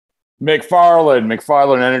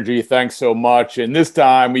McFarland Energy, thanks so much. And this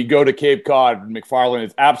time we go to Cape Cod. McFarland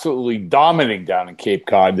is absolutely dominating down in Cape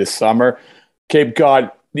Cod this summer. Cape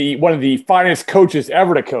Cod, one of the finest coaches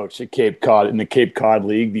ever to coach at Cape Cod in the Cape Cod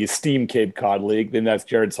League, the esteemed Cape Cod League. Then that's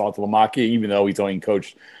Jared Saltalamacchia, even though he's only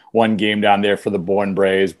coached one game down there for the Bourne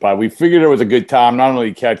Braves. But we figured it was a good time not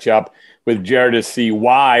only to catch up with Jared to see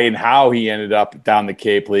why and how he ended up down the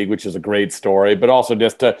Cape League, which is a great story, but also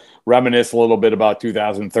just to reminisce a little bit about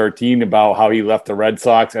 2013, about how he left the Red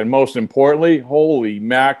Sox, and most importantly, holy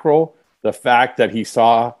mackerel, the fact that he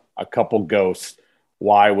saw a couple ghosts.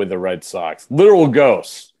 Why with the Red Sox? Literal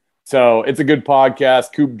ghosts. So it's a good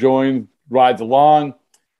podcast. Coop joins, rides along,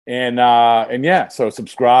 and yeah, so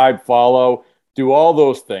subscribe, follow, do all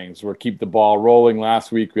those things. We'll keep the ball rolling.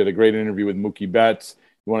 Last week, we had a great interview with Mookie Betts.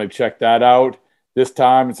 You want to check that out. This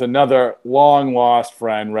time, it's another long-lost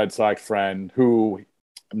friend, Red Sox friend, who,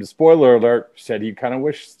 spoiler alert, said he kind of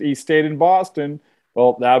wished he stayed in Boston.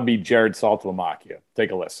 Well, that would be Jared Saltalamacchia.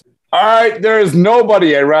 Take a listen. All right, there is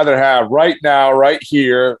nobody I'd rather have right now, right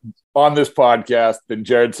here on this podcast than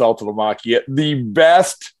Jared Saltalamacchia, the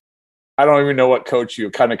best. I don't even know what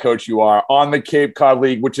kind of coach you are on the Cape Cod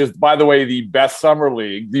League, which is, by the way, the best summer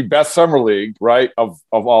league, right, of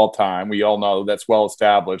all time. We all know that's well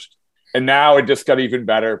established. And now it just got even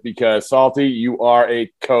better because, Salty, you are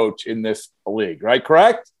a coach in this league, right?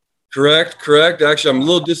 Correct. Actually, I'm a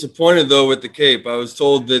little disappointed, though, with the Cape. I was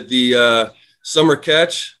told that the Summer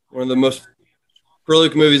Catch, one of the most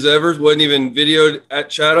prolific movies ever, wasn't even videoed at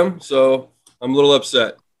Chatham, so I'm a little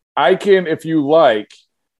upset. I can, if you like,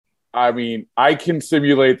 I can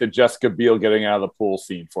simulate the Jessica Biel getting out of the pool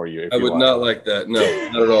scene for you. I would not like that. No,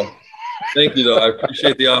 not at all. Thank you, though. I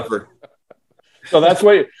appreciate the offer. So that's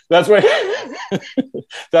what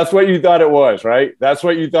you thought it was, right? That's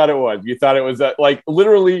what you thought it was. You thought it was that, like,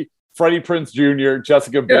 literally Freddie Prinze Jr.,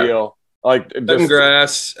 Jessica Biel, like cutting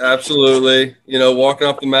grass, absolutely. Walking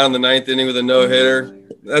off the mound in the ninth inning with a no-hitter.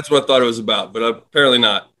 That's what I thought it was about, but apparently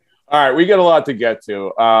not. All right, we got a lot to get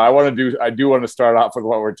to. I do want to start off with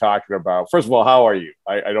what we're talking about. First of all, how are you?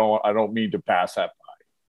 I don't mean to pass that by.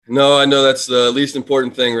 No, I know that's the least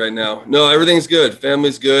important thing right now. No, everything's good.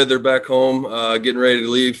 Family's good. They're back home, getting ready to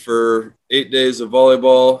leave for 8 days of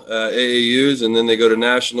volleyball, AAUs, and then they go to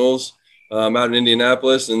nationals out in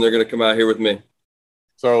Indianapolis, and they're going to come out here with me.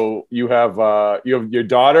 So you have your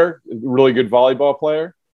daughter, a really good volleyball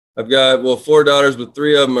player? I've got, 4 daughters, but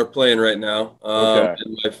 3 of them are playing right now. Okay.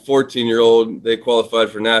 And my 14-year-old, they qualified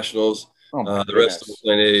for nationals. The rest of them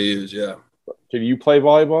playing AAUs, yeah. Can you play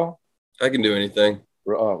volleyball? I can do anything.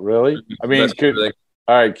 Oh, really? I mean,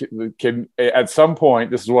 can at some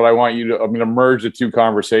point, this is what I want you to, I'm going to merge the two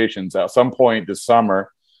conversations. At some point this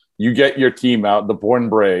summer, you get your team out, the Bourne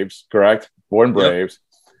Braves, correct? Bourne Braves,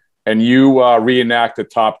 and you reenact the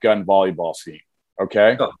Top Gun volleyball scene,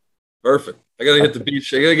 okay? Oh, perfect. I got to hit the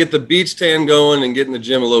beach. I got to get the beach tan going and get in the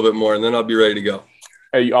gym a little bit more, and then I'll be ready to go.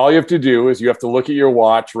 Hey, all you have to do is you have to look at your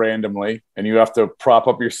watch randomly, and you have to prop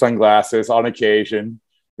up your sunglasses on occasion,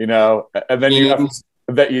 and then you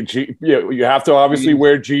have to obviously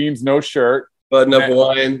wear jeans, no shirt, button up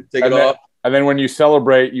Hawaiian, take it off. And then when you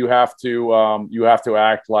celebrate, you have to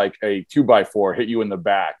act like a 2x4 hit you in the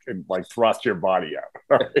back and like thrust your body out.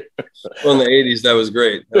 Right? Well, in the 80s, that was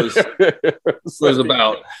great. That was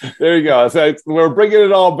about. There you go. So we're bringing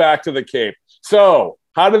it all back to the Cape. So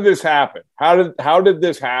how did this happen? How did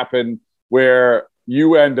this happen where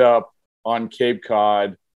you end up on Cape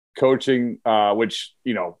Cod coaching, which,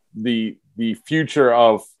 the future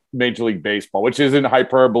of Major League Baseball, which isn't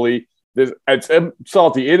hyperbole. It's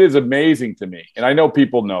Salty. It is amazing to me. And I know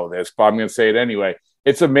people know this, but I'm going to say it anyway.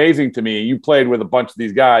 It's amazing to me. You played with a bunch of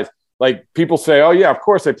these guys. Like, people say, oh, yeah, of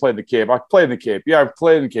course I played the Cape. I played in the Cape. Yeah, I've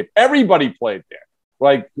played in the Cape. Everybody played there.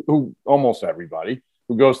 Like, almost everybody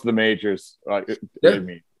who goes to the majors.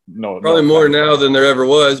 Probably more now than there ever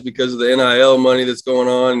was because of the NIL money that's going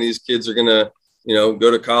on. These kids are going to,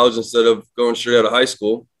 go to college instead of going straight out of high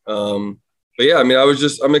school. But yeah,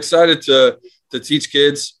 I'm excited to teach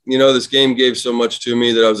kids. This game gave so much to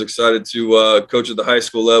me that I was excited to coach at the high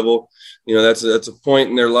school level. That's a point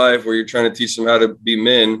in their life where you're trying to teach them how to be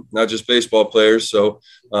men, not just baseball players. So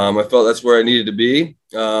I felt that's where I needed to be.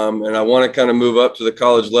 And I want to kind of move up to the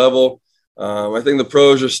college level. I think the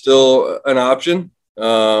pros are still an option.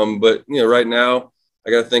 But, right now I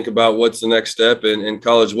got to think about what's the next step, and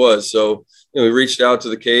college was. So, we reached out to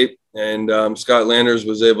the Cape, and Scott Landers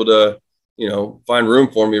was able to, find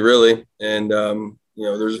room for me, really. And,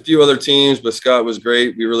 there's a few other teams, but Scott was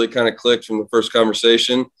great. We really kind of clicked from the first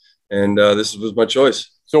conversation, and this was my choice.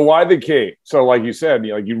 So why the Cape? So like you said,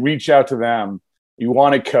 you reach out to them. You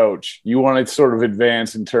want to coach. You want to sort of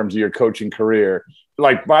advance in terms of your coaching career.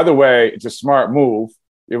 Like, by the way, it's a smart move.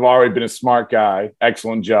 You've already been a smart guy.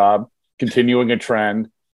 Excellent job. Continuing a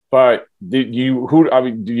trend. But do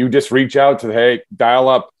you just reach out to, hey, dial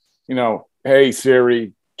up, hey,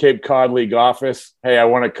 Siri, Cape Cod League office. Hey, I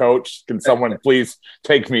want to coach. Can someone please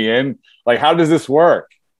take me in? Like, how does this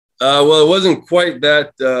work? Well, it wasn't quite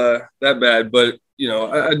that bad, but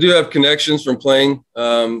I do have connections from playing.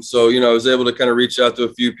 So I was able to kind of reach out to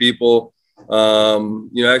a few people.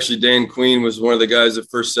 Actually, Dan Queen was one of the guys that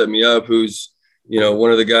first set me up. Who's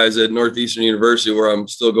one of the guys at Northeastern University, where I'm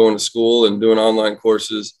still going to school and doing online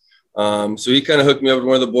courses. So he kind of hooked me up with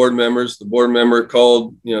one of the board members. The board member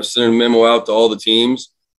called, sending a memo out to all the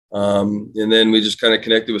teams. And then we just kind of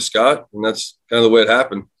connected with Scott, and that's kind of the way it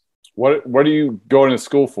happened. What are you going to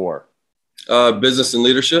school for? Business and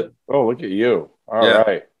leadership. Oh, look at you. All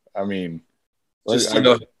right. I mean, I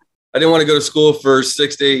didn't want to go to school for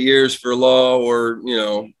 6 to 8 years for law or,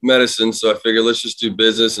 medicine. So I figured let's just do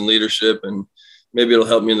business and leadership, and maybe it'll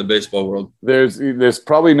help me in the baseball world. There's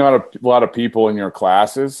probably not a lot of people in your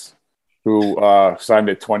classes who signed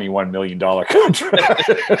a $21 million contract.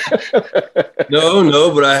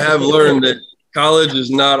 No, but I have learned that college is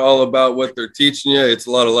not all about what they're teaching you. It's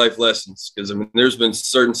a lot of life lessons. Because, there's been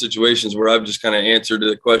certain situations where I've just kind of answered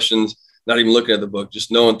the questions, not even looking at the book,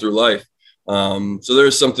 just knowing through life. So there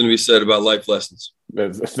is something to be said about life lessons.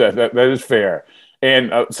 That is fair.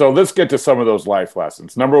 And so let's get to some of those life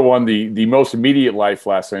lessons. Number one, the most immediate life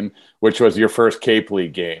lesson, which was your first Cape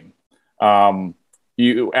League game.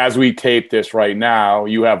 As we tape this right now,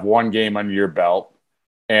 you have one game under your belt.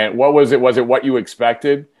 And what was it? Was it what you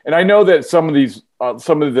expected? And I know that some of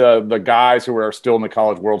the guys who are still in the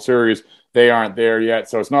College World Series, they aren't there yet.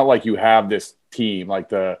 So it's not like you have this team, like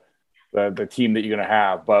the team that you're going to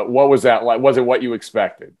have. But what was that like? Was it what you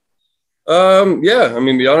expected? Yeah.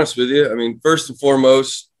 Be honest with you. First and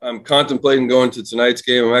foremost, I'm contemplating going to tonight's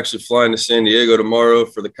game. I'm actually flying to San Diego tomorrow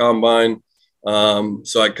for the combine.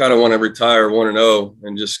 So I kind of want to retire 1-0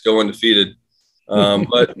 and just go undefeated.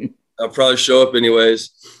 But I'll probably show up anyways.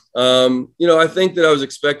 I think that I was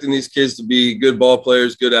expecting these kids to be good ball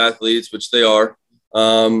players, good athletes, which they are.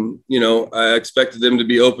 I expected them to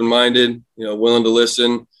be open-minded, willing to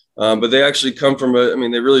listen. But they actually come from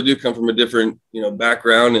they really do come from a different,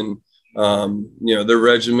 background, and, their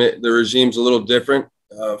regime's a little different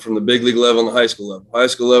from the big league level and the high school level. High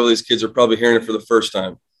school level, these kids are probably hearing it for the first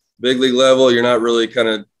time. Big league level, you're not really kind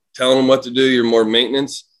of telling them what to do. You're more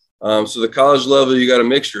maintenance. So the college level, you got a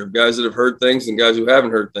mixture of guys that have heard things and guys who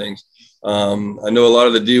haven't heard things. I know a lot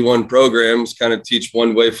of the D1 programs kind of teach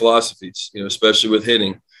one-way philosophies, especially with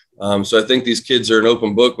hitting. So I think these kids are an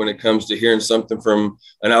open book when it comes to hearing something from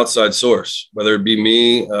an outside source, whether it be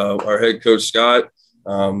me, our head coach, Scott,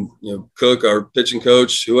 Cook, our pitching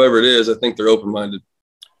coach, whoever it is. I think they're open-minded.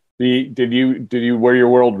 Did you wear your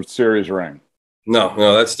World Series ring?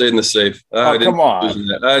 No, that stayed in the safe. Come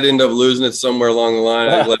on. I'd end up losing it somewhere along the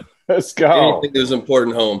line. Let's go. Anything that was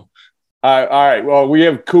important home. All right. Well, we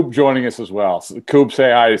have Coop joining us as well. So, Coop,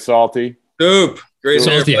 say hi to Salty. Coop, great.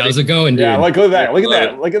 Salty, how's it going, dude? Yeah, look at that.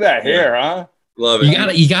 Look at that hair, huh? Love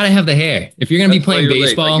it. You gotta have the hair if you're gonna be playing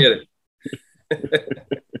baseball. I get it.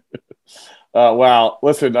 Well,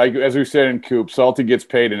 listen, as we said in Coop, Salty gets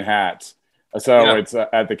paid in hats. So it's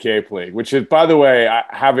at the Cape League, which is, by the way,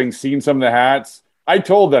 having seen some of the hats, I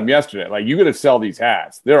told them yesterday, like, you got to sell these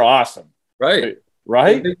hats. They're awesome. Right?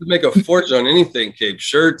 They could make a fortune on anything, Cape.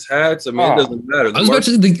 Shirts, hats. It doesn't matter. I was about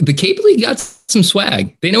to say, the Cape League got some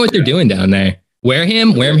swag. They know what they're doing down there.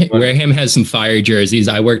 Wareham has some fire jerseys.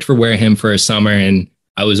 I worked for Wareham for a summer, and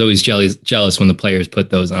I was always jealous when the players put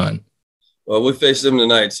those on. Well, we face them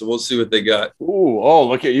tonight, so we'll see what they got.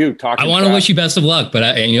 Look at you talking. I want to wish you best of luck,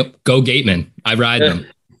 but go Gateman. I ride them.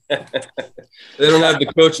 They don't have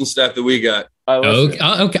the coaching staff that we got. Okay,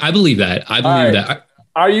 I believe that. That.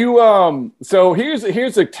 Are you so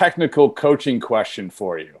here's a technical coaching question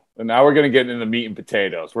for you. And now we're going to get into the meat and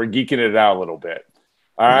potatoes. We're geeking it out a little bit.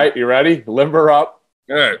 All right, you ready? Limber up.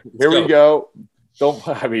 All right. Here we go.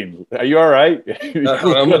 Are you all right? I'm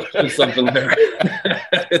going to do something there.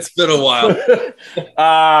 It's been a while.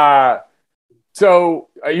 So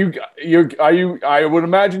are you, I would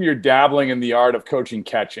imagine you're dabbling in the art of coaching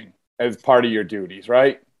catching as part of your duties,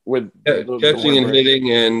 right? With catching and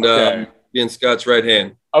hitting and being Scott's right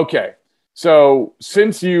hand. Okay. So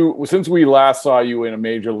since we last saw you in a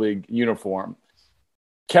major league uniform,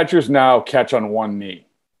 catchers now catch on one knee,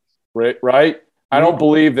 right? I don't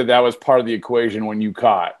believe that was part of the equation when you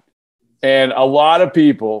caught. And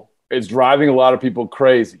it's driving a lot of people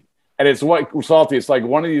crazy. And it's Salty, it's like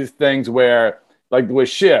one of these things where, like with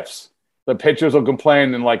shifts, the pitchers will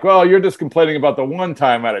complain and like, well, you're just complaining about the one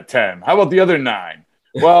time out of 10. How about the other 9?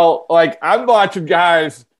 Well, like I'm watching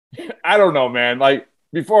guys, I don't know, man. Like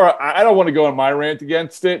before, I don't want to go on my rant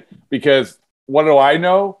against it because what do I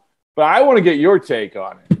know? But I want to get your take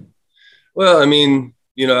on it. Well, I mean,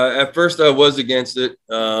 at first I was against it.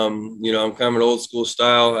 I'm kind of an old school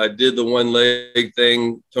style. I did the one leg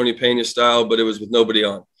thing, Tony Pena style, but it was with nobody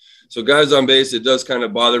on. So guys on base, it does kind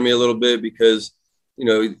of bother me a little bit because,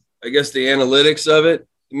 I guess the analytics of it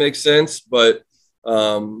makes sense, but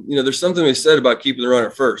there's something to be said about keeping the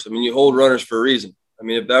runner first. I mean, you hold runners for a reason. I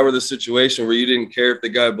mean, if that were the situation where you didn't care if the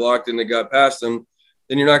guy blocked and it got past him,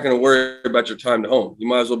 then you're not going to worry about your time to home. You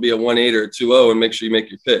might as well be a 1-8 or a 2-0 and make sure you make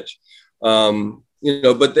your pitch.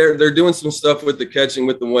 But they're doing some stuff with the catching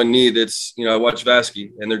with the one knee. That's, I watch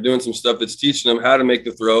Vasky, and they're doing some stuff that's teaching them how to make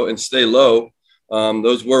the throw and stay low.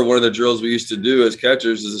 Those were one of the drills we used to do as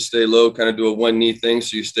catchers, is to stay low, kind of do a one knee thing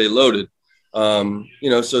so you stay loaded.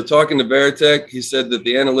 So talking to Varitek, he said that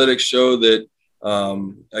the analytics show that,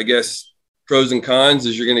 I guess, pros and cons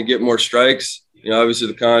is you're going to get more strikes. Obviously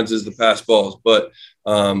the cons is the pass balls, but,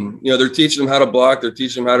 they're teaching them how to block. They're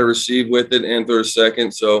teaching them how to receive with it and throw a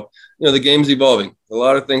second. So, the game's evolving. A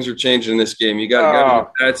lot of things are changing in this game. You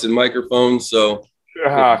got hats and microphones. So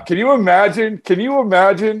can you imagine? Can you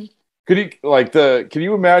imagine doing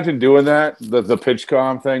that? The pitch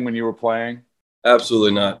com thing when you were playing?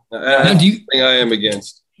 Absolutely not. I am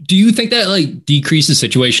against. Do you think that decreases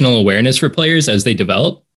situational awareness for players as they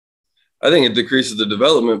develop? I think it decreases the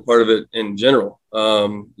development part of it in general.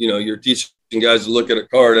 You're teaching guys to look at a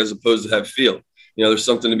card as opposed to have feel. There's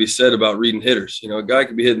something to be said about reading hitters. A guy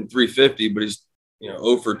could be hitting 350, but he's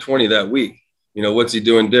 0 for 20 that week. What's he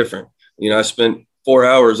doing different? I spent 4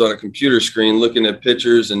 hours on a computer screen looking at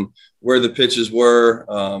pitchers and where the pitches were,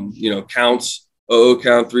 counts, 0-0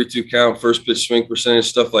 count, 3-2 count, first pitch swing percentage,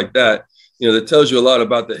 stuff like that. That tells you a lot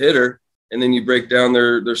about the hitter. And then you break down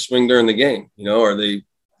their swing during the game. Are they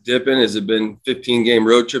dipping? Has it been 15-game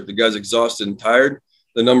road trip? The guy's exhausted and tired.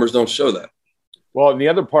 The numbers don't show that. Well, and the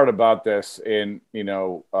other part about this, and, we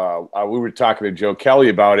were talking to Joe Kelly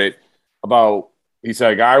about it, he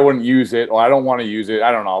said, I wouldn't use it, or I don't want to use it.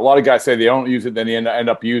 I don't know. A lot of guys say they don't use it, then they end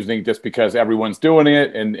up using it just because everyone's doing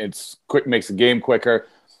it, and it's quick, makes the game quicker.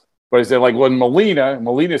 But he said, when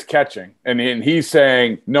Molina's catching, and he's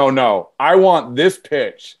saying, no, I want this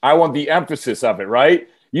pitch. I want the emphasis of it, right?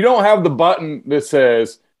 You don't have the button that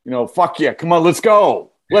says, fuck yeah, come on, let's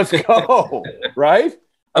go, right?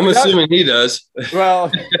 I'm assuming he does. Well,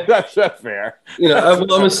 that's fair.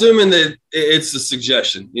 I'm assuming that it's a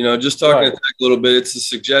suggestion. Just talking to Tech a little bit, it's a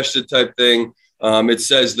suggested type thing. It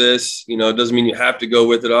says this. It doesn't mean you have to go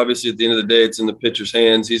with it. Obviously, at the end of the day, it's in the pitcher's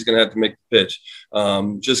hands. He's going to have to make the pitch.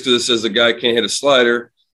 Just because it says the guy can't hit a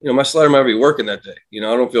slider, my slider might be working that day. I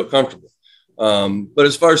don't feel comfortable. But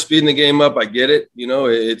as far as speeding the game up, I get it.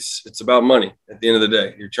 It's about money at the end of the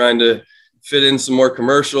day. You're trying to fit in some more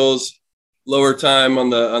commercials, lower time on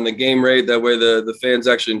the game rate. That way the fans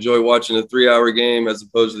actually enjoy watching a 3-hour game as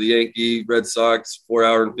opposed to the Yankee Red Sox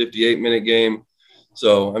 4-hour and 58-minute game.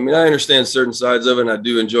 So, I mean, I understand certain sides of it, and I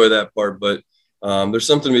do enjoy that part, but there's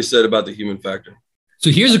something to be said about the human factor. So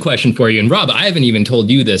here's a question for you. And Rob, I haven't even told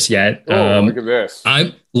you this yet. Look at this.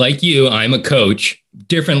 I'm like you. I'm a coach,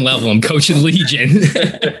 different level. I'm coaching Legion.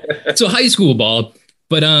 So high school ball.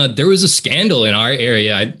 But there was a scandal in our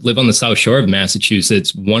area. I live on the South Shore of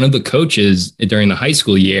Massachusetts. One of the coaches during the high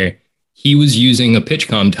school year, he was using a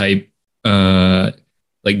PitchCom type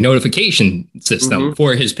notification system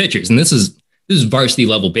for his pitchers. And this is varsity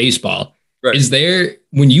level baseball. Right. Is there,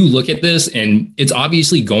 when you look at this, and it's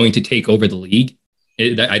obviously going to take over the league,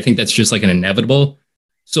 I think that's just an inevitable.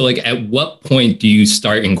 So at what point do you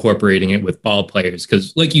start incorporating it with ball players?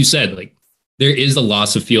 Because like you said, there is a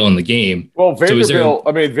loss of feel in the game. Well, Vanderbilt,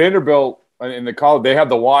 Vanderbilt in the college, they have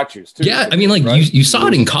the watches too. Yeah, right? you saw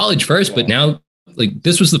it in college first, but now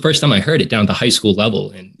this was the first time I heard it down at the high school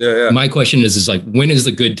level. And my question is when is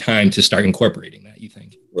the good time to start incorporating that, you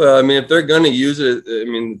think? Well, if they're going to use it,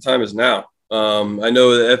 the time is now. I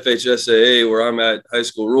know the FHSAA, where I'm at, high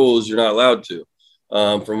school rules, you're not allowed to.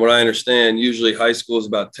 From what I understand, usually high school is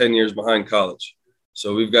about 10 years behind college.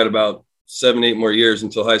 So we've got about 7-8 more years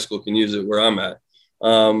until high school can use it where I'm at.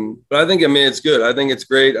 But I think, it's good. I think it's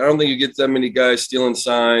great. I don't think you get that many guys stealing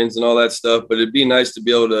signs and all that stuff, but it'd be nice to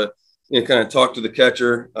be able to kind of talk to the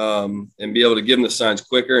catcher and be able to give them the signs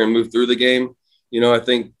quicker and move through the game. I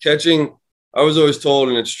think catching, I was always told,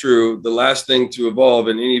 and it's true, the last thing to evolve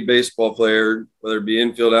in any baseball player, whether it be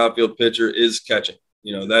infield, outfield, pitcher, is catching.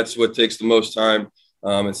 That's what takes the most time.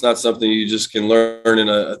 It's not something you just can learn in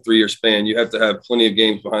a 3-year span. You have to have plenty of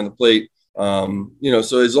games behind the plate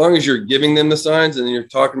So as long as you're giving them the signs and you're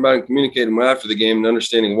talking about and communicating after the game and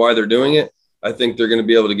understanding why they're doing it, I think they're going to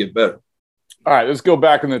be able to get better. All right, let's go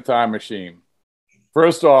back in the time machine.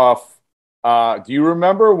 First off, do you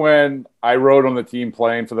remember when I rode on the team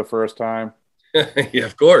plane for the first time? Yeah,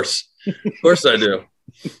 of course. Of course I do.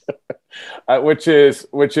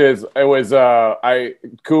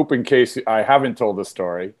 Coop, in case I haven't told the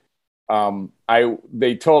story, I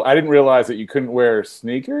didn't realize that you couldn't wear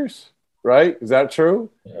sneakers, right? Is that true?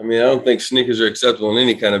 I mean, I don't think sneakers are acceptable in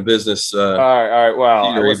any kind of business. All right. Well,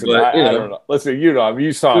 I don't know. Listen, you saw me.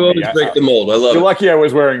 You always break the mold. I love it. You're lucky I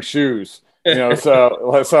was wearing shoes.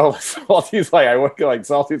 So Salty's like, rock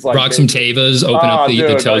some Tevas, open up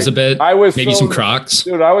the toes a bit. Maybe some Crocs.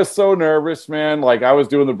 Dude, I was so nervous, man. Like I was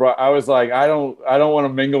doing I was like, I don't want to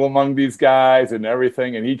mingle among these guys and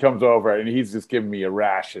everything. And he comes over and he's just giving me a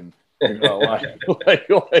ration. Like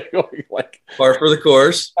par for the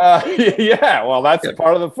course. Yeah, well, that's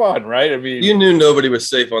part of the fun, right? I mean, you knew nobody was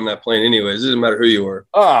safe on that plane, anyways. It doesn't matter who you were.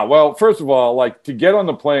 Well, first of all, like to get on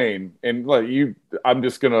the plane, and I'm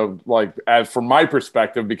just gonna as from my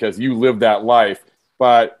perspective because you live that life.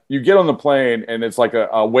 But you get on the plane and it's like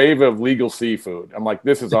a wave of legal seafood. I'm like,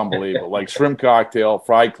 this is unbelievable. Like shrimp cocktail,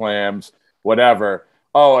 fried clams, whatever.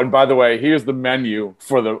 Oh, and by the way, here's the menu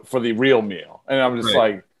for the real meal, and I'm just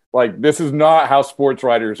like, this is not how sports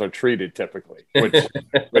writers are treated typically,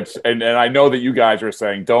 which I know that you guys are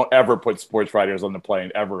saying don't ever put sports writers on the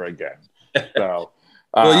plane ever again. So,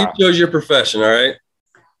 well, you chose your profession. All right.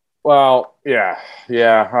 Well, yeah.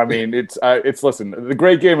 I mean, it's listen, the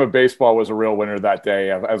great game of baseball was a real winner that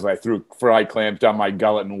day as I threw fried clams down my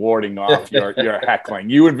gullet and warding off your heckling.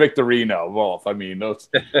 You and Victorino both. I mean, that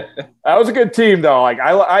was a good team though. Like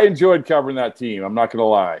I enjoyed covering that team. I'm not going to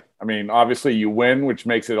lie. I mean, obviously you win, which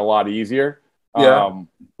makes it a lot easier. Yeah.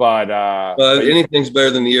 But anything's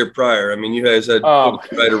better than the year prior. I mean, you guys had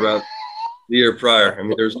right around the year prior. I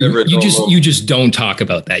mean, there's never you just don't talk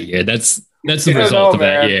about that year. That's the result of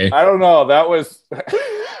that year. I don't know. That was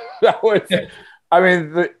I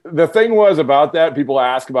mean, the thing was about that, people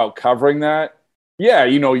ask about covering that. Yeah,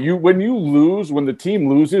 when the team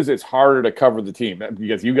loses, it's harder to cover the team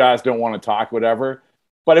because you guys don't want to talk whatever.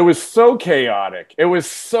 But it was so chaotic.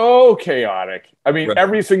 I mean,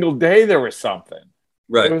 every single day there was something.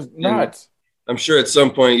 Right. It was nuts. And I'm sure at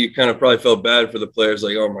some point you kind of probably felt bad for the players.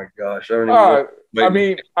 Like, oh my gosh, I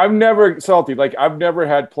mean, I've never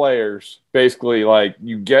had players basically like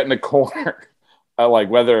you get in a corner,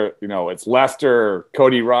 like whether it's Lester or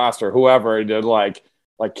Cody Ross or whoever, and they're like,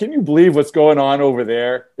 can you believe what's going on over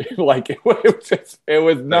there? Like it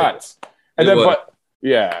was nuts. And then, but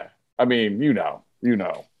yeah, I mean, you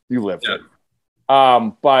lived it.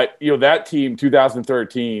 But that team,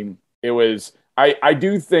 2013, it was. I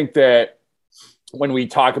do think that when we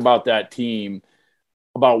talk about that team,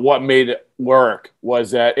 about what made it work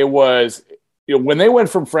was that it was when they went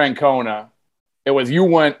from Francona, it was you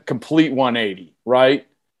went complete 180, right?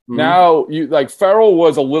 Mm-hmm. Now Farrell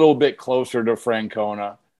was a little bit closer to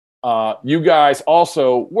Francona. You guys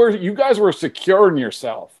were secure in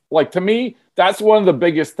yourself. Like to me, that's one of the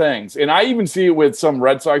biggest things. And I even see it with some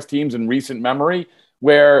Red Sox teams in recent memory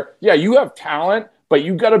where, yeah, you have talent, but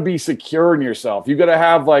you got to be secure in yourself. You got to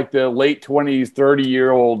have like the late 20s,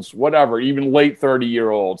 30-year-olds, whatever, even late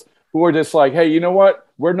 30-year-olds who are just like, hey, you know what?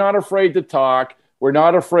 We're not afraid to talk. We're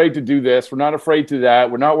not afraid to do this. We're not afraid to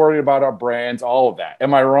that. We're not worried about our brands, all of that.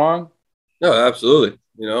 Am I wrong? No, absolutely.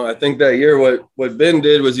 I think that year what Ben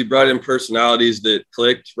did was he brought in personalities that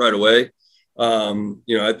clicked right away.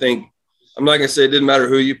 I think I'm not going to say it didn't matter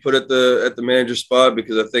who you put at the manager spot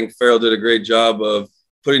because I think Farrell did a great job of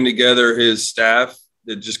putting together his staff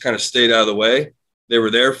that just kind of stayed out of the way. They were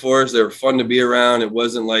there for us. They were fun to be around. It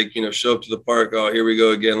wasn't like, show up to the park. Oh, here we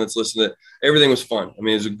go again. Let's listen to it. Everything was fun. I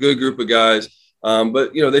mean, it was a good group of guys.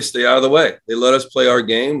 But they stay out of the way. They let us play our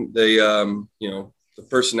game. They, the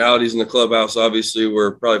personalities in the clubhouse obviously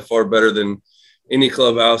were probably far better than any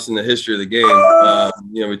clubhouse in the history of the game.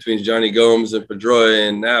 Between Johnny Gomes and Pedroia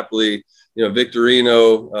and Napoli,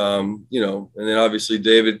 Victorino, and then obviously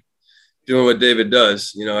David doing what David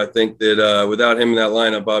does. I think that without him in that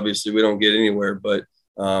lineup, obviously we don't get anywhere. But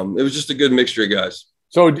it was just a good mixture of guys.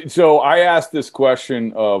 So I asked this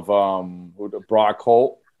question of Brock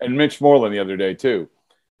Holt and Mitch Moreland the other day too,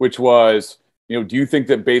 which was, do you think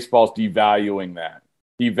that baseball's devaluing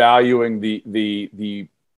the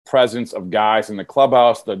presence of guys in the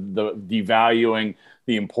clubhouse, the devaluing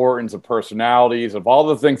the importance of personalities, of all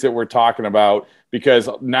the things that we're talking about? Because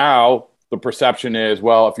now the perception is,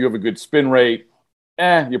 well, if you have a good spin rate,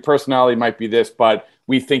 your personality might be this, but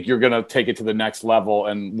we think you're going to take it to the next level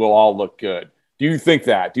and we'll all look good. Do you think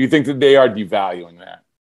that? Do you think that they are devaluing that?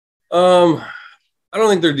 I don't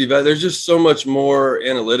think they're devaluing. There's just so much more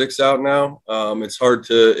analytics out now. It's hard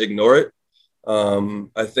to ignore it.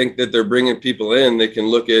 I think that they're bringing people in. They can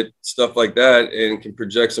look at stuff like that and can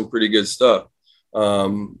project some pretty good stuff.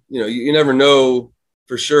 You never know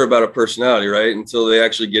for sure about a personality, right? Until they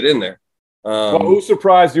actually get in there. Well, who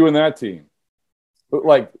surprised you in that team?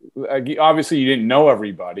 Like obviously you didn't know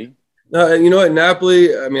everybody. You know what,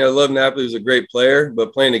 Napoli, I mean, I love Napoli. He was a great player,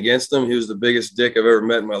 but playing against him, he was the biggest dick I've ever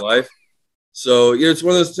met in my life. So, it's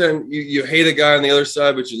one of those times you hate a guy on the other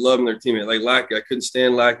side, but you love him, their teammate. Like Lackey, I couldn't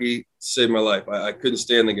stand Lackey to save my life. I couldn't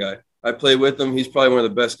stand the guy. I played with him. He's probably one of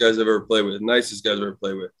the best guys I've ever played with, the nicest guys I've ever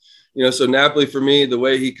played with. So Napoli for me, the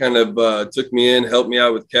way he kind of took me in, helped me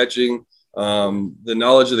out with catching, the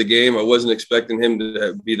knowledge of the game, I wasn't expecting him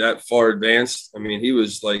to be that far advanced. I mean, he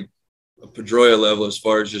was like a Pedroia level as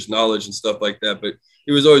far as just knowledge and stuff like that, but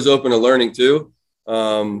he was always open to learning too.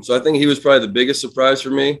 So I think he was probably the biggest surprise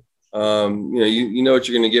for me. You know what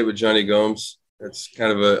you're going to get with Johnny Gomes. That's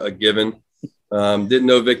kind of a given. Didn't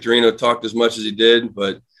know Victorino talked as much as he did,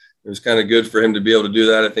 but it was kind of good for him to be able to do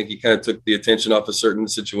that. I think he kind of took the attention off of certain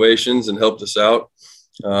situations and helped us out.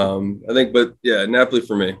 But yeah, Napoli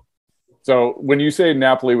for me. So when you say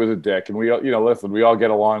Napoli was a dick, and we listen, we all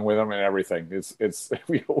get along with him and everything.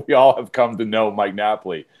 We all have come to know Mike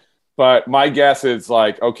Napoli. But my guess is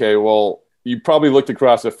like, okay, well, you probably looked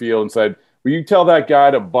across the field and said, will you tell that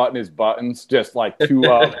guy to button his buttons just like two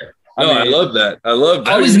up? I love that. I love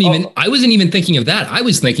that. I wasn't even thinking of that. I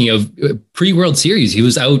was thinking of pre-World Series. He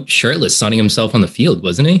was out shirtless, sunning himself on the field,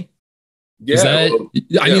 wasn't he? Yeah.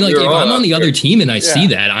 If I'm on the other team and I see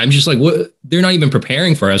that, I'm just like, what? They're not even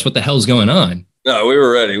preparing for us. What the hell's going on? No, we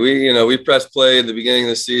were ready. We pressed play at the beginning of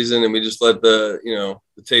the season and we just let the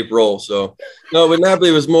tape roll. So no, but Napoli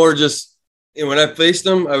was more just, when I faced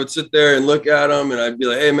him, I would sit there and look at him and I'd be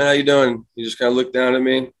like, hey man, how you doing? He just kind of looked down at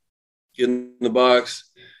me, get in the box.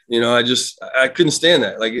 I couldn't stand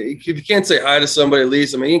that. Like, if you can't say hi to somebody, at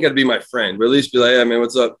least, you ain't got to be my friend, but at least be like, hey, man,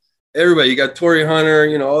 what's up? Everybody, you got Torrey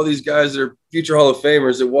Hunter, all these guys that are future Hall of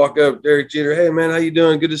Famers that walk up, Derek Jeter, hey, man, how you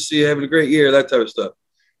doing? Good to see you. Having a great year, that type of stuff.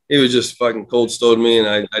 He was just fucking cold-stowed me, and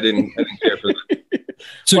I didn't care for that.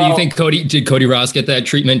 So do you think did Cody Ross get that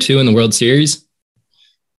treatment too in the World Series?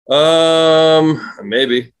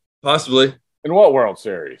 Maybe. Possibly. In what World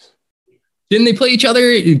Series? Didn't they play each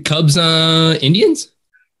other? Cubs, Indians?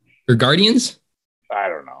 Or Guardians? I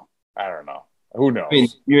don't know. Who knows?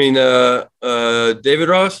 You mean David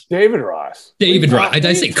Ross? David Ross. Did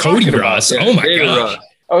I say Cody Ross? Oh my gosh.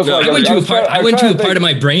 I went to a part of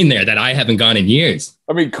my brain there that I haven't gone in years.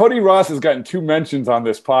 I mean, Cody Ross has gotten 2 mentions on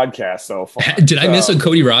this podcast so far. Did I miss a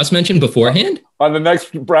Cody Ross mention beforehand? On the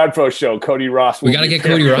next Bradfo show, Cody Ross. We got to get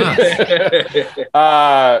Cody Ross.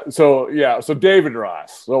 So David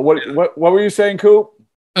Ross. So what were you saying, Coop?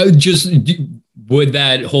 Would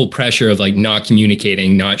that whole pressure of like not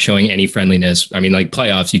communicating, not showing any friendliness? I mean, like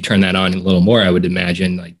playoffs, you turn that on a little more, I would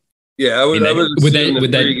imagine. Like, yeah, I would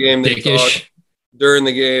that game dickish? During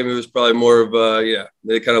the game, it was probably more of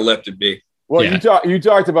they kind of left it be. Well, you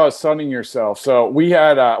talked about sunning yourself. So we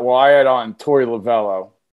had I had on Torey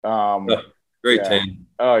Lovello. Great team.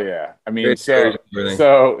 Oh yeah, I mean,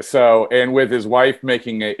 so and with his wife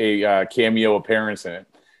making a cameo appearance in it.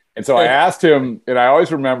 And so I asked him, and I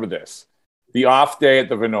always remember this, the off day at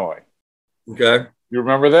the Vinoy. Okay. You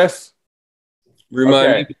remember this?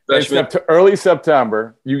 Remind me. Early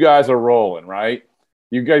September, you guys are rolling, right?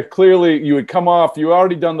 You guys clearly, you had come off, you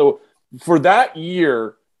already done for that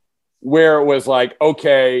year where it was like,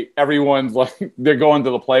 okay, everyone's like, they're going to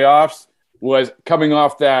the playoffs, was coming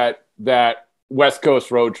off that West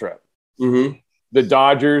Coast road trip. Mm-hmm. The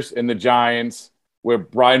Dodgers and the Giants, where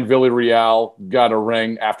Brian Villarreal got a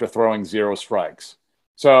ring after throwing 0 strikes.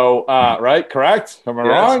 So, right? Correct? Am I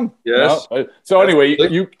wrong? Yes. No? So anyway,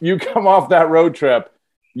 you come off that road trip.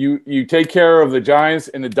 You take care of the Giants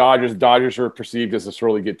and the Dodgers. Dodgers are perceived as this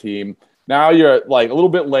really good team. Now you're like a little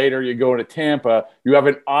bit later, you're going to Tampa. You have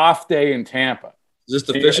an off day in Tampa. Is this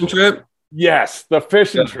the fishing trip? Yes, the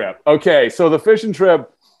fishing trip. Okay, so the fishing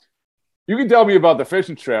trip, you can tell me about the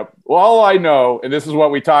fishing trip. Well, all I know, and this is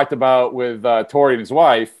what we talked about with Torrey and his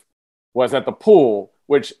wife, was at the pool,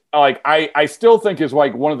 which I still think is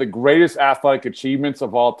like one of the greatest athletic achievements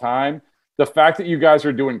of all time. The fact that you guys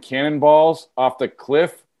are doing cannonballs off the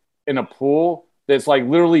cliff in a pool that's like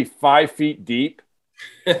literally 5 feet deep.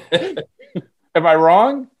 Am I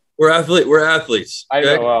wrong? We're athletes. I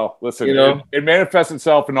know. Well, listen, it manifests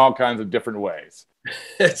itself in all kinds of different ways.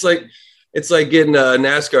 It's like getting a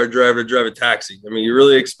NASCAR driver to drive a taxi. I mean, you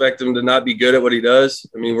really expect him to not be good at what he does.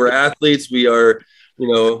 I mean, we're athletes. We are,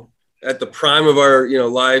 at the prime of our,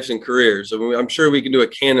 lives and careers. I mean, I'm sure we can do a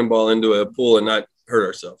cannonball into a pool and not hurt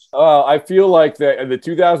ourselves. I feel like that in the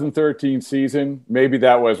 2013 season, maybe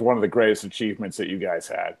that was one of the greatest achievements that you guys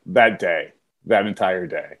had that day, that entire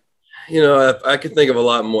day. I could think of a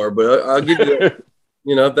lot more, but I'll give you,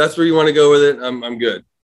 if that's where you want to go with it, I'm good.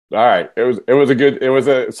 All right.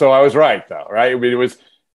 So I was right though, right? I mean,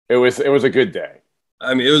 it was a good day.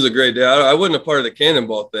 I mean, it was a great day. I wasn't a part of the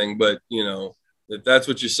cannonball thing, but if that's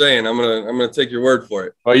what you're saying, I'm gonna take your word for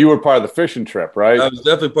it. Oh, you were part of the fishing trip, right? I was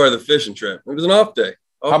definitely part of the fishing trip. It was an off day.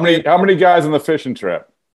 How many guys on the fishing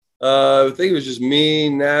trip? I think it was just me,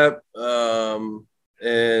 Knapp, and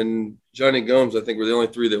Johnny Gomes. I think were the only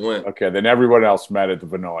three that went. Okay, then everyone else met at the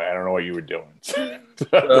Vinoy. I don't know what you were doing.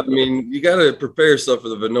 I mean, you got to prepare yourself for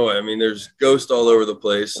the Vinoy. I mean, there's ghosts all over the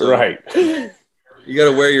place. So right. You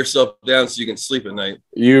got to wear yourself down so you can sleep at night.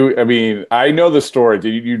 I know the story.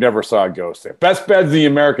 You never saw a ghost there. Best beds in the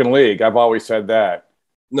American League. I've always said that.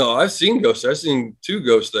 No, I've seen ghosts. I've seen 2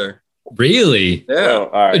 ghosts there. Really? Yeah.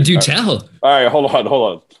 Oh, all right. Do tell. All right, hold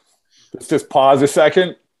on. Let's just pause a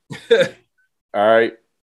second. All right,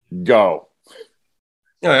 go.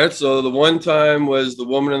 All right, so the one time was the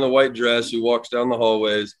woman in the white dress who walks down the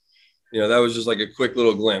hallways. That was just like a quick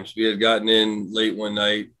little glimpse. We had gotten in late one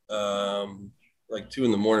night, like 2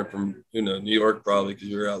 a.m. from, New York probably because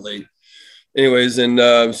we were out late. Anyways, and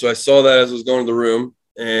so I saw that as I was going to the room.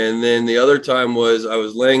 And then the other time was I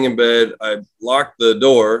was laying in bed. I locked the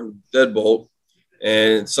door, deadbolt,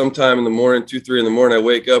 and sometime in the morning, 2, 3 in the morning, I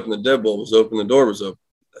wake up and the deadbolt was open. The door was open.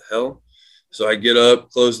 What the hell? So I get up,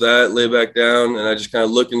 close that, lay back down, and I just kind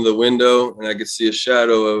of look into the window, and I could see a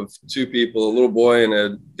shadow of 2 people, a little boy and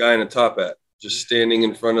a guy in a top hat, just standing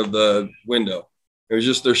in front of the window. It was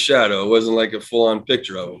just their shadow. It wasn't like a full-on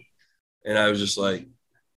picture of them. And I was just like,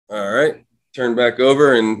 all right, turned back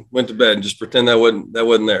over and went to bed and just pretend that wasn't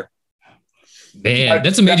there. Man,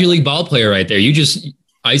 that's a major league ball player right there. You just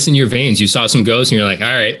ice in your veins. You saw some ghosts and you're like, all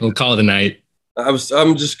right, we'll call it a night. I'm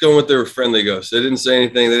just going with their friendly ghosts. They didn't say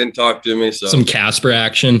anything. They didn't talk to me. So some Casper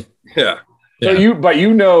action. Yeah.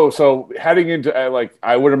 So heading into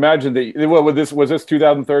I would imagine that was this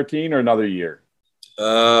 2013 or another year?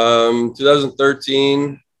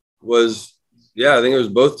 2013 was, I think it was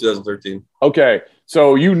both 2013. Okay.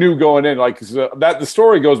 So you knew going in, that the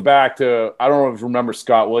story goes back to, I don't know if you remember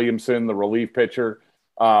Scott Williamson, the relief pitcher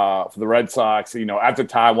for the Red Sox, at the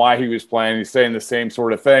time, why he was playing, he's saying the same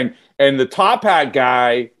sort of thing. And the top hat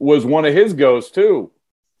guy was one of his ghosts too.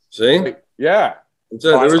 See? Yeah.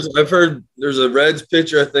 I've heard there's a Reds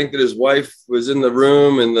pitcher, I think, that his wife was in the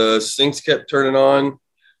room and the sinks kept turning on.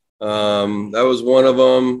 That was one of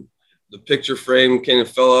them. The picture frame kind of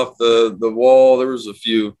fell off the wall. There was a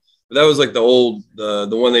few, but that was like the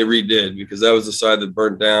one they redid because that was the side that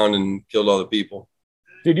burnt down and killed all the people.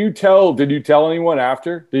 Did you tell anyone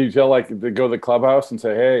after? Did you tell to go to the clubhouse and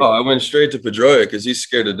say, hey? Oh, I went straight to Pedroia because he's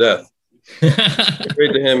scared to death.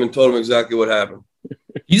 Straight to him and told him exactly what happened.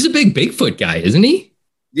 He's a big Bigfoot guy, isn't he?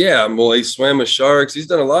 Yeah, well, he swam with sharks. He's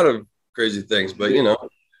done a lot of crazy things, but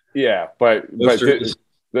Yeah, but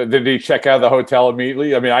did he check out of the hotel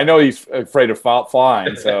immediately? I mean, I know he's afraid of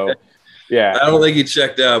flying, so yeah. I don't think he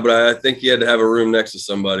checked out, but I think he had to have a room next to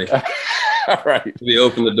somebody. All right. He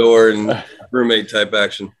opened the door and roommate type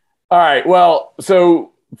action. All right. Well,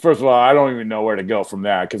 so first of all, I don't even know where to go from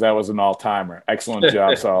that because that was an all-timer. Excellent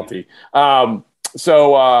job, Salty. But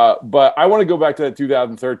I want to go back to that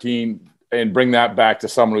 2013 and bring that back to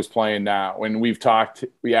someone who's playing now. When we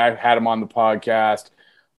had him on the podcast,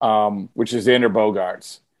 which is Xander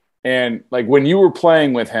Bogaerts. And when you were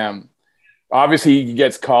playing with him, obviously he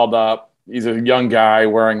gets called up. He's a young guy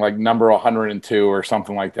wearing number 102 or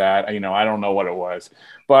something like that. I don't know what it was,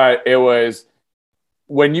 but it was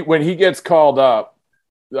when he gets called up,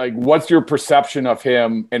 what's your perception of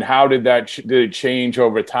him and how did it change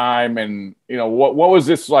over time? And, what was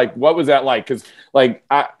this like? What was that like? Cause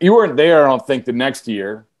you weren't there. I don't think the next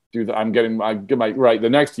year, the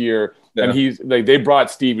next year. Yeah. And they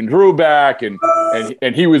brought Stephen Drew back and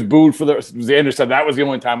he was booed Xander said that was the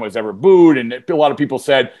only time I was ever booed. And a lot of people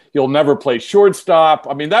said he'll never play shortstop.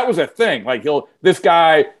 I mean, that was a thing. This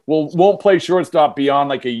guy won't play shortstop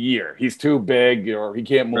beyond a year. He's too big or he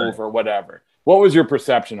can't move or whatever. What was your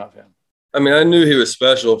perception of him? I mean, I knew he was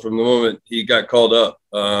special from the moment he got called up.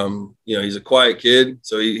 He's a quiet kid.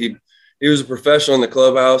 So he was a professional in the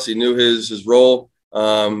clubhouse. He knew his role.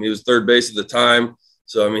 He was third base at the time.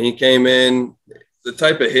 So, I mean, he came in, the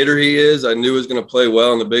type of hitter he is, I knew he was going to play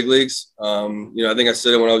well in the big leagues. I think I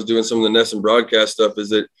said it when I was doing some of the NESN broadcast stuff is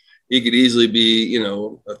that he could easily be, a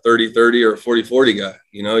 30-30 or a 40-40 guy.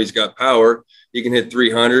 He's got power. He can hit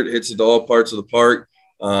 300, hits it to all parts of the park.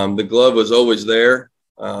 The glove was always there.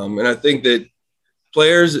 And I think that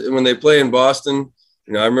players, when they play in Boston,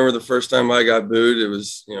 I remember the first time I got booed, it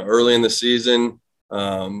was, early in the season.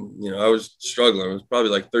 I was struggling. It was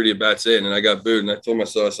probably like 30 at bats in, and I got booed. And I told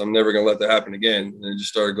myself, I'm never going to let that happen again. And it just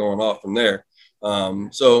started going off from there.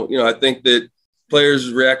 I think that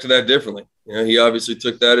players react to that differently. He obviously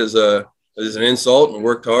took that as an insult and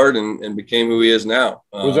worked hard and became who he is now.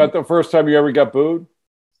 Was that the first time you ever got booed?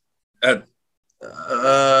 I don't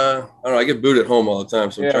know. I get booed at home all the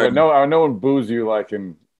time. So I know one boos you like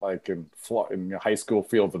in high school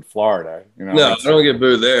fields in Florida. No, I don't get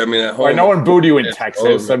booed there. I mean, at home. No one booed you in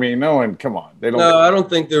Texas. I mean, no one. Come on, they don't. No, I don't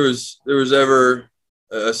think there was ever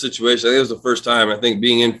a situation. I think it was the first time. I think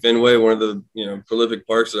being in Fenway, one of the prolific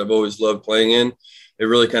parks that I've always loved playing in, it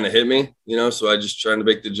really kind of hit me. So I just tried to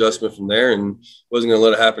make the adjustment from there and wasn't going to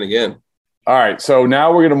let it happen again. All right, so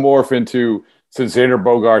now we're going to morph into, since Xander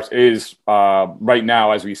Bogaerts is right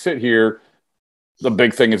now as we sit here, the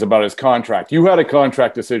big thing is about his contract. You had a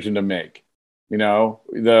contract decision to make. The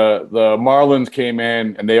Marlins came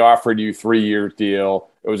in and they offered you 3-year deal.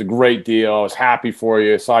 It was a great deal. I was happy for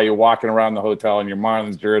you. I saw you walking around the hotel in your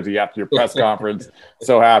Marlins jersey after your press conference.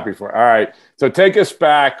 So happy for you. All right. So take us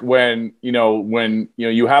back when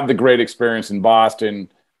you have the great experience in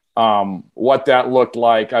Boston, what that looked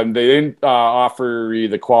like. They didn't offer you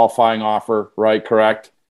the qualifying offer, right?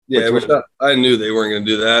 Correct? Yeah, I knew they weren't going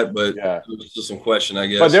to do that, but There was just some question, I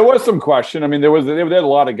guess. But there was some question. I mean, they had a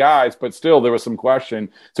lot of guys, but still there was some question.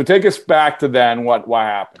 So take us back to then. What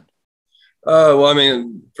happened? Well, I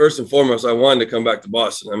mean, first and foremost, I wanted to come back to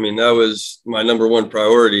Boston. I mean, that was my number one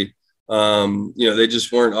priority. They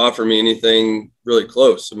just weren't offering me anything really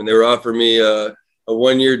close. I mean, they were offering me a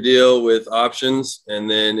 1-year deal with options, and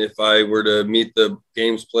then if I were to meet the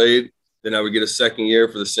games played, then I would get a second year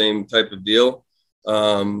for the same type of deal.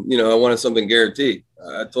 I wanted something guaranteed.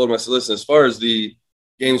 I told them, I said, listen, as far as the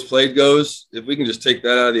games played goes, if we can just take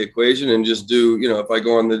that out of the equation and just do, if I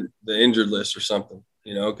go on the injured list or something,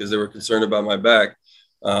 because they were concerned about my back.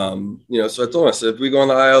 So I told them, I said, if we go on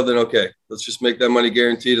the IL, then okay, let's just make that money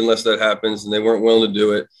guaranteed unless that happens. And they weren't willing to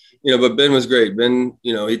do it. But Ben was great. Ben,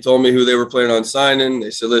 he told me who they were planning on signing.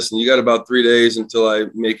 They said, listen, you got about 3 days until I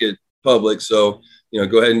make it public. So,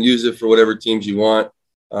 go ahead and use it for whatever teams you want.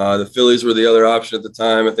 The Phillies were the other option at the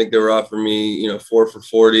time. I think they were offering me, 4 for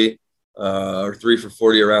 40 or 3 for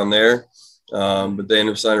 40 around there. But they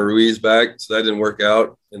ended up signing Ruiz back. So that didn't work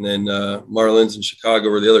out. And then Marlins and Chicago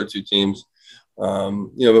were the other two teams. But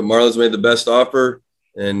Marlins made the best offer.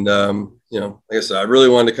 And, like I said, I really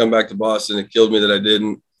wanted to come back to Boston. It killed me that I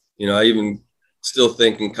didn't. I even still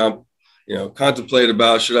think and contemplate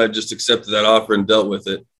about should I have just accepted that offer and dealt with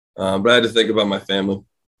it. But I had to think about my family.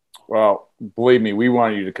 Well, believe me, we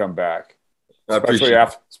wanted you to come back,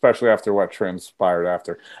 especially after what transpired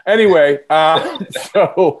after. Anyway,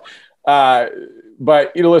 but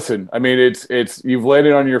listen, I mean, it's you've laid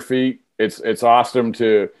it on your feet. It's awesome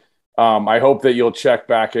to. I hope that you'll check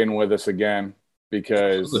back in with us again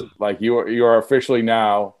because, you are officially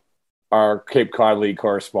now our Cape Cod League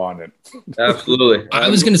correspondent. Absolutely. I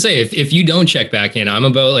was going to say, if you don't check back in, I'm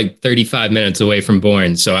about 35 minutes away from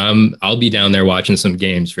Bourne. So I'll be down there watching some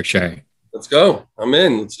games for sure. Let's go. I'm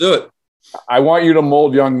in. Let's do it. I want you to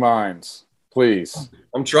mold young minds, please.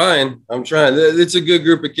 I'm trying. It's a good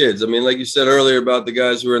group of kids. I mean, like you said earlier about the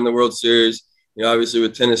guys who are in the World Series, obviously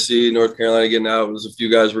with Tennessee, North Carolina getting out, there's a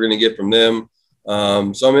few guys we're going to get from them.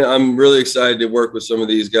 So I'm really excited to work with some of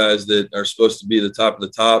these guys that are supposed to be the top of the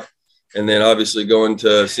top. And then obviously going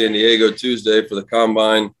to San Diego Tuesday for the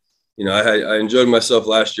combine, I enjoyed myself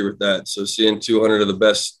last year with that. So seeing 200 of the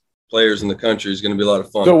best players in the country is going to be a lot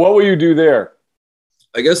of fun. So what will you do there?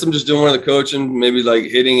 I guess I'm just doing one of the coaching, maybe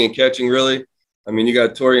hitting and catching really. I mean, you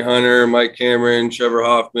got Torrey Hunter, Mike Cameron, Trevor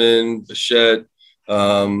Hoffman, Bichette.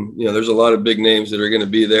 There's a lot of big names that are going to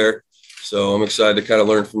be there. So I'm excited to kind of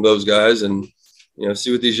learn from those guys and,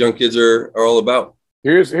 see what these young kids are all about.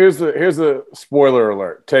 Here's the spoiler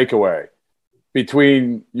alert takeaway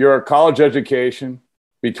between your college education,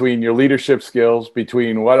 between your leadership skills,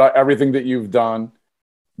 between everything that you've done,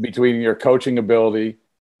 between your coaching ability,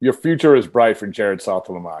 your future is bright for Jared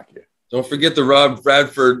Saltalamacchia. Don't forget the Rob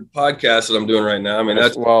Bradford podcast that I'm doing right now. I mean,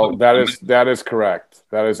 that is correct.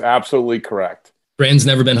 That is absolutely correct. Brand's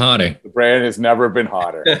never been hotter. The brand has never been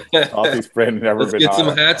hotter. Salty's brand has never been hotter. Let's get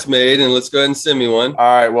some hats made and let's go ahead and send me one. All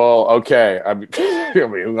right. Well, okay.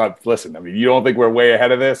 Listen, you don't think we're way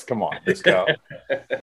ahead of this? Come on, let's go.